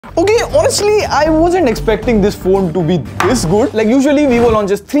Okay, honestly, I wasn't expecting this phone to be this good. Like usually Vivo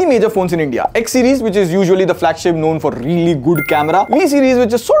launches 3 major phones in India. X series, which is usually the flagship known for really good camera. V series,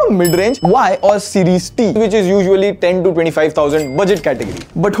 which is sort of mid-range. Y or series T, which is usually 10 to 25,000 budget category.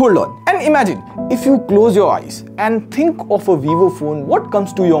 But hold on, and imagine, if you close your eyes and think of a Vivo phone, what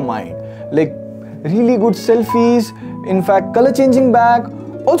comes to your mind? Like really good selfies, in fact color changing back,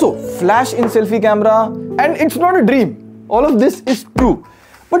 also flash in selfie camera, and it's not a dream. All of this is true.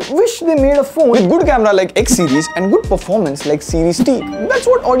 But wish they made a phone with good camera like X series and good performance like series T. That's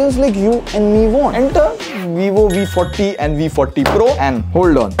what audience like you and me want. Enter Vivo V40 and V40 Pro, and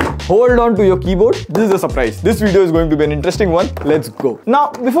hold on to your keyboard. This is a surprise. This video is going to be an interesting one. Let's go.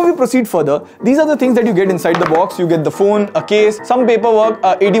 Now, before we proceed further, these are the things that you get inside the box. You get the phone, a case, some paperwork,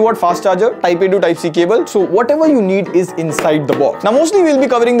 a 80-watt fast charger, Type A to Type C cable. So whatever you need is inside the box. Now, mostly we'll be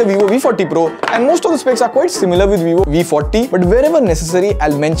covering the Vivo V40 Pro, and most of the specs are quite similar with Vivo V40, but wherever necessary,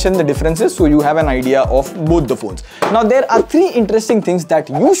 I'll mention the differences so you have an idea of both the phones. Now, there are 3 interesting things that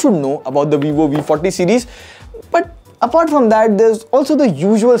you should know about the Vivo V40 series, but apart from that, there's also the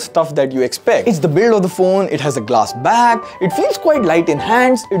usual stuff that you expect. It's the build of the phone, it has a glass back, it feels quite light in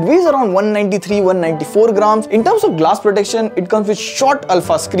hands, it weighs around 193-194 grams. In terms of glass protection, it comes with short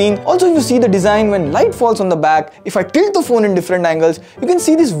alpha screen. Also, you see the design when light falls on the back. If I tilt the phone in different angles, you can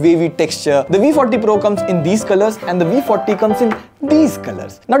see this wavy texture. The V40 Pro comes in these colors and the V40 comes in these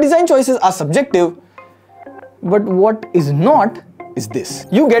colors. Now, design choices are subjective, but what is not is this.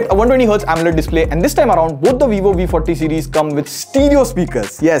 You get a 120Hz AMOLED display, and this time around both the Vivo V40 series come with stereo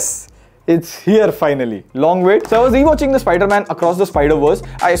speakers. Yes, it's here finally. Long wait. So I was rewatching the Spider-Man Across the Spider-Verse.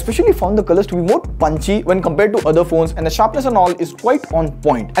 I especially found the colors to be more punchy when compared to other phones, and the sharpness and all is quite on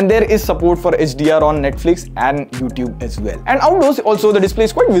point. And there is support for HDR on Netflix and YouTube as well. And outdoors also the display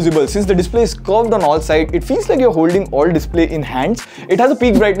is quite visible. Since the display is curved on all sides, it feels like you're holding all display in hands. It has a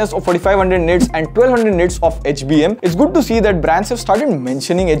peak brightness of 4500 nits and 1200 nits of HBM. It's good to see that brands have started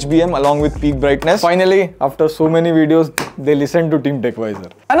mentioning HBM along with peak brightness. Finally, after so many videos, they listen to Team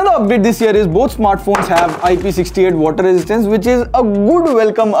TechWiser. Another upgrade this year is both smartphones have IP68 water resistance, which is a good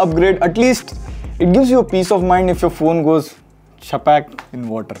welcome upgrade. At least it gives you a peace of mind if your phone goes chapak in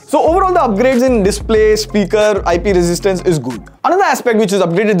water. So overall, the upgrades in display, speaker, IP resistance is good. Another aspect which is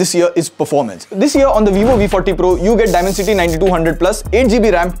upgraded this year is performance. This year on the Vivo V40 Pro, you get Dimensity 9200 Plus,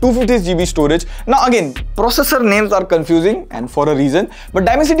 8GB RAM, 256GB storage. Now again, processor names are confusing and for a reason, but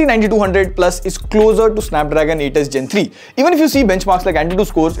Dimensity 9200 Plus is closer to Snapdragon 8s Gen 3. Even if you see benchmarks like Antutu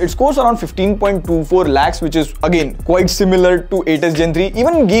scores, it scores around 15.24 lakhs, which is again quite similar to 8s Gen 3.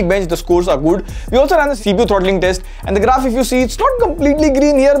 Even in Geekbench, the scores are good. We also ran the CPU throttling test, and the graph, if you see, it's not completely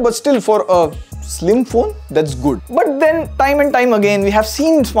green here, but still for a slim phone, that's good. But then time and time again, we have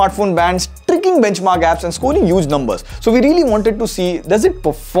seen smartphone brands tricking benchmark apps and scoring huge numbers. So we really wanted to see, does it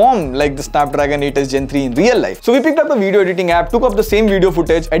perform like the Snapdragon 8s Gen 3 in real life? So we picked up a video editing app, took up the same video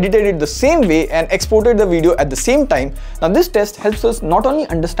footage, edited it the same way, and exported the video at the same time. Now this test helps us not only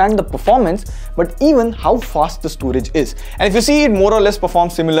understand the performance, but even how fast the storage is. And if you see, it more or less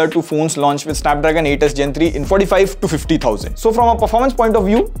performs similar to phones launched with Snapdragon 8s Gen 3 in 45 to 50,000. So from a performance point of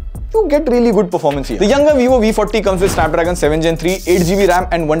view, you get really good performance here. The younger Vivo V40 comes with Snapdragon 7 Gen 3, 8GB RAM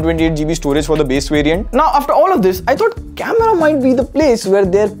and 128GB storage for the base variant. Now after all of this, I thought camera might be the place where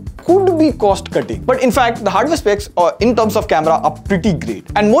there could be cost cutting. But in fact, the hardware specs in terms of camera are pretty great.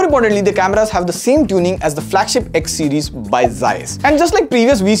 And more importantly, the cameras have the same tuning as the flagship X series by Zeiss. And just like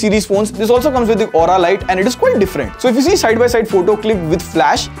previous V series phones, this also comes with the Aura light, and it is quite different. So if you see side-by-side photo click with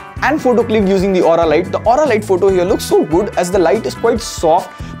flash and photo click using the Aura light, the Aura light photo here looks so good as the light is quite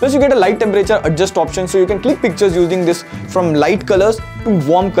soft. Plus you get a light temperature adjust option, so you can click pictures using this from light colors to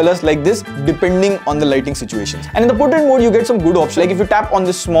warm colors like this, depending on the lighting situations. And in the portrait mode, you get some good options. Like if you tap on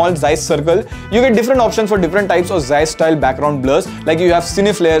this small Zeiss circle, you get different options for different types of Zeiss style background blurs. Like you have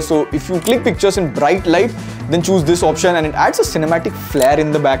cine flare, so if you click pictures in bright light, then choose this option and it adds a cinematic flare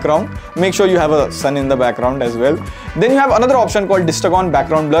in the background. Make sure you have a sun in the background as well. Then you have another option called Distagon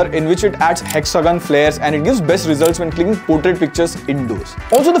background blur, in which it adds hexagon flares and it gives best results when clicking portrait pictures indoors.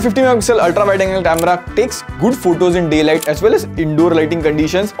 Also, the 50MP ultra wide angle camera takes good photos in daylight as well as indoor lighting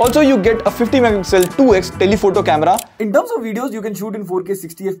conditions. Also, you get a 50MP 2x telephoto camera. In terms of videos, you can shoot in 4K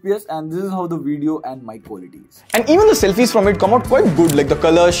 60fps, and this is how the video and mic quality is. And even the selfies from it come out quite good, like the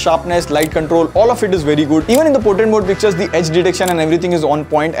color, sharpness, light control, all of it is very good. Even in the portrait mode pictures, the edge detection and everything is on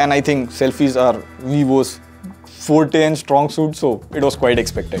point, and I think selfies are Vivo's forte and strong suit, so it was quite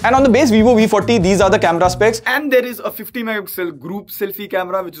expected. And on the base Vivo V40, these are the camera specs, and there is a 50MP group selfie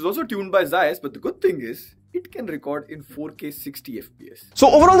camera which is also tuned by Zeiss. But the good thing is, it can record in 4K 60 FPS. So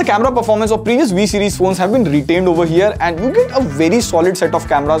overall, the camera performance of previous V series phones have been retained over here, and you get a very solid set of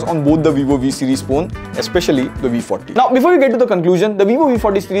cameras on both the Vivo V series phone, especially the V40. Now, before we get to the conclusion, the Vivo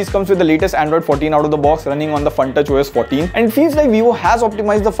V40 series comes with the latest Android 14 out of the box, running on the FunTouch OS 14, and it feels like Vivo has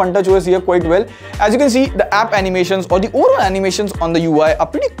optimized the FunTouch OS here quite well. As you can see, the app animations or the overall animations on the UI are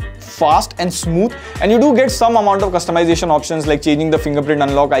pretty fast and smooth, and you do get some amount of customization options like changing the fingerprint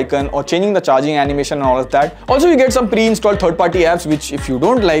unlock icon or changing the charging animation and all of that. Also, you get some pre-installed third-party apps which, if you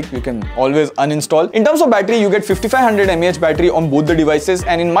don't like, you can always uninstall. In terms of battery, you get 5500 mAh battery on both the devices,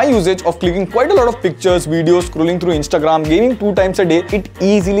 and in my usage of clicking quite a lot of pictures, videos, scrolling through Instagram, gaming 2 times a day, it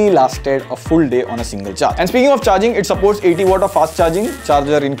easily lasted a full day on a single charge. And speaking of charging, it supports 80 watt of fast charging,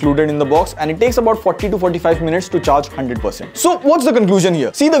 charger included in the box, and it takes about 40 to 45 minutes to charge 100%. So what's the conclusion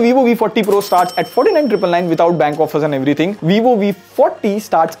here? See, the Vivo V40 Pro starts at 49,999 without bank offers and everything. Vivo V40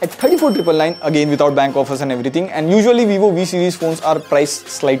 starts at 34,999 again without bank offers and everything. And usually Vivo V series phones are priced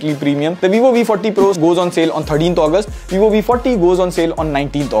slightly premium. The Vivo V40 Pro goes on sale on 13th August. Vivo V40 goes on sale on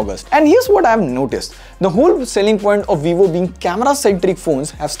 19th August. And here's what I have noticed. The whole selling point of Vivo being camera-centric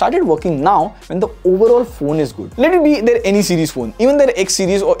phones have started working now when the overall phone is good. Let it be their any series phone, even their X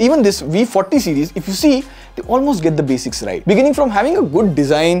series or even this V40 series, if you see, they almost get the basics right. Beginning from having a good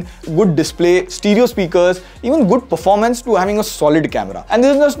design, good display, stereo speakers, even good performance to having a solid camera. And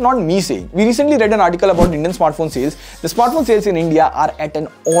this is just not me saying. We recently read an article about Indian smartphone sales. The smartphone sales in India are at an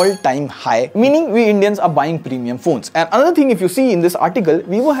all-time high, meaning we Indians are buying premium phones. And another thing, if you see in this article,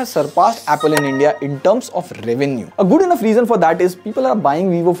 Vivo has surpassed Apple in India in terms of revenue. A good enough reason for that is people are buying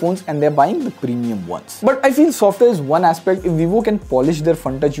Vivo phones and they're buying the premium ones. But I feel software is one aspect. If Vivo can polish their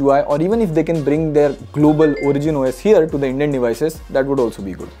FunTouch UI, or even if they can bring their global origin OS here to the Indian devices, that would also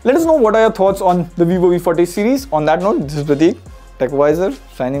be good. Let us know what are your thoughts on the Vivo V40 series. On that note, this is Prateek, TechWiser,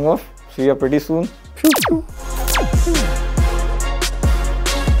 signing off. See you pretty soon. Phew, phew.